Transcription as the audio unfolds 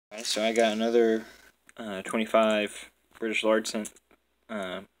Alright, so I got another 25 British large cent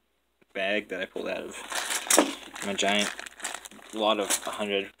bag that I pulled out of my giant lot of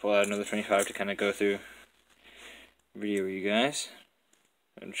 100. Pull out another 25 to kind of go through video with you guys.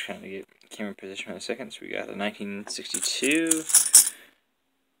 I'm just trying to get camera position for a second. So we got the 1962, a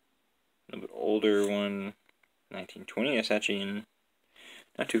little bit older one, 1920. That's actually in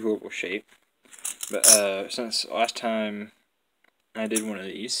not too horrible shape. But since last time I did one of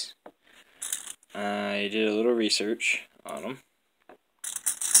these, I did a little research on them,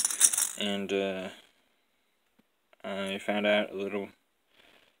 and I found out a little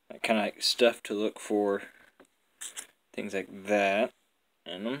kind of like stuff to look for, things like that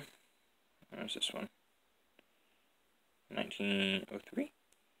in them. Where's this one? 1903?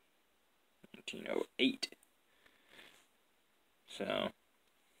 1908. So,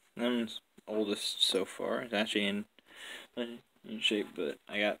 that one's oldest so far. It's actually in shape, but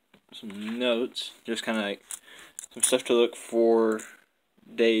I got some notes, just kind of like some stuff to look for,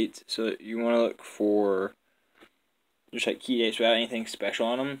 dates. So you want to look for just like key dates without anything special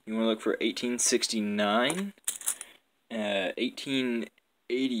on them. You want to look for 1869,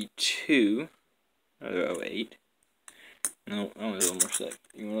 1882, or 08. No, that was a little more select.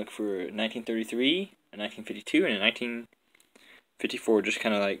 You want to look for 1933, a 1952, and a 1954. Just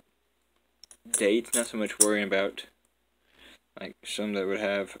kind of like dates, not so much worrying about like some that would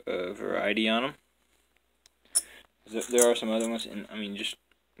have a variety on them. There are some other ones, and I mean, just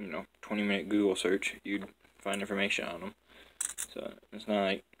 20-minute Google search, you'd find information on them. So it's not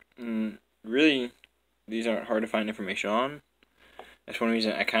like really, these aren't hard to find information on. That's one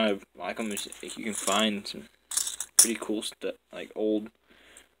reason I kind of like them, is you can find some pretty cool stuff, like old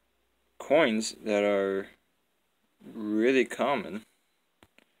coins that are really common.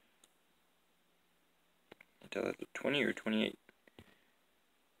 Tell that's a 20 or 28.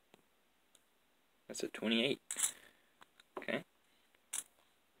 That's a 28. Okay.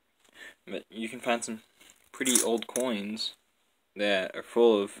 But you can find some pretty old coins that are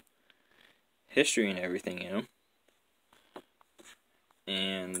full of history and everything in them.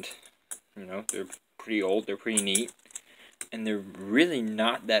 And, they're pretty old, they're pretty neat, and they're really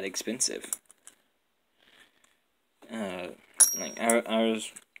not that expensive. Like, I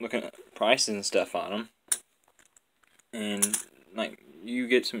was looking at prices and stuff on them, and, like, you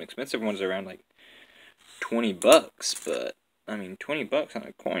get some expensive ones around, like, 20 bucks, but, I mean, 20 bucks on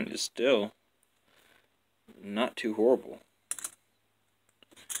a coin is still not too horrible.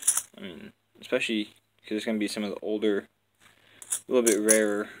 I mean, especially because it's going to be some of the older, a little bit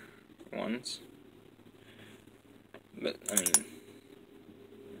rarer ones. But, I mean,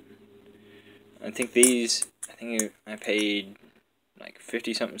 I think I paid like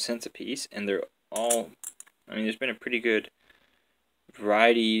 50-something cents a piece, and they're all, I mean, there's been a pretty good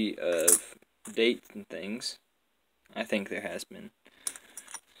variety of dates and things. I think there has been.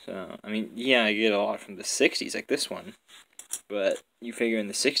 So, I mean, yeah, I get a lot from the 60s, like this one. But you figure in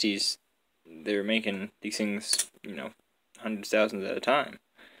the 60s, they're making these things, hundreds of thousands at a time.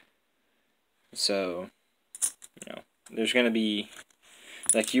 So, there's going to be,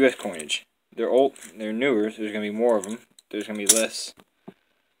 like U.S. coinage. They're old, they're newer, so there's going to be more of them. There's going to be less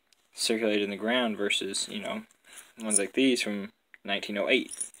circulated in the ground versus, ones like these from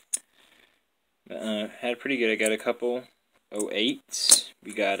 1908. Had pretty good. I got a couple 08s.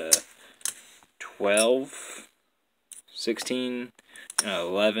 We got a 12, 16,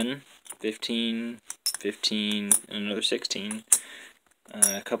 11, 15, 15, and another 16.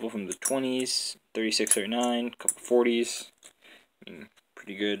 A couple from the 20s, 36, 39, a couple 40s. I mean,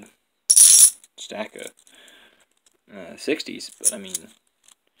 pretty good stack of 60s. But I mean, if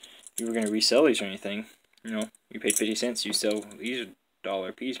you were going to resell these or anything, you paid 50 cents, you sell these $1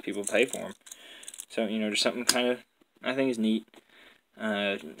 a piece, people pay for them. So, just something kind of, I think is neat.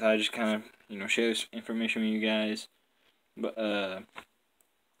 I just kind of, share this information with you guys. But, I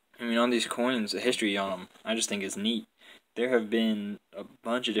mean, on these coins, the history on them, I just think is neat. There have been a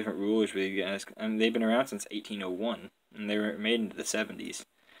bunch of different rulers with you guys. I mean, they've been around since 1801, and they were made into the 70s.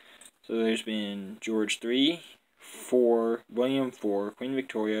 So there's been George III, IV, William IV, Queen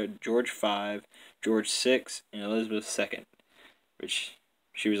Victoria, George V, George VI, and Elizabeth II, which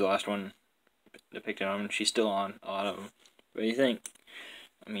she was the last one depicted on them. She's still on a lot of them. What do you think?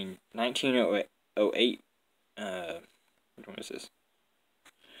 I mean, 1908, which one is this?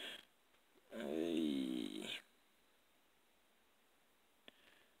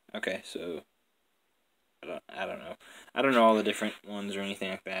 Okay, so, I don't know. I don't know all the different ones or anything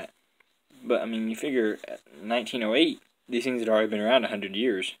like that. But, I mean, you figure, at 1908, these things had already been around 100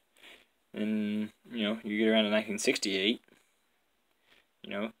 years. And, you get around to 1968, You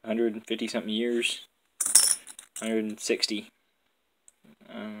know, 150 something years, 160.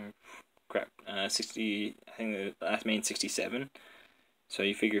 Crap, 60. I think the last made in 67. So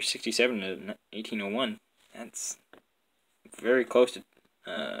you figure 67 to 1801. That's very close to.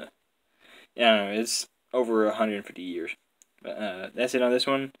 Yeah, it's over 150 years. But that's it on this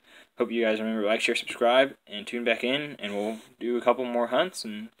one. Hope you guys remember to like, share, subscribe, and tune back in, and we'll do a couple more hunts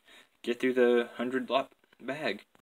and get through the 100 lot bag.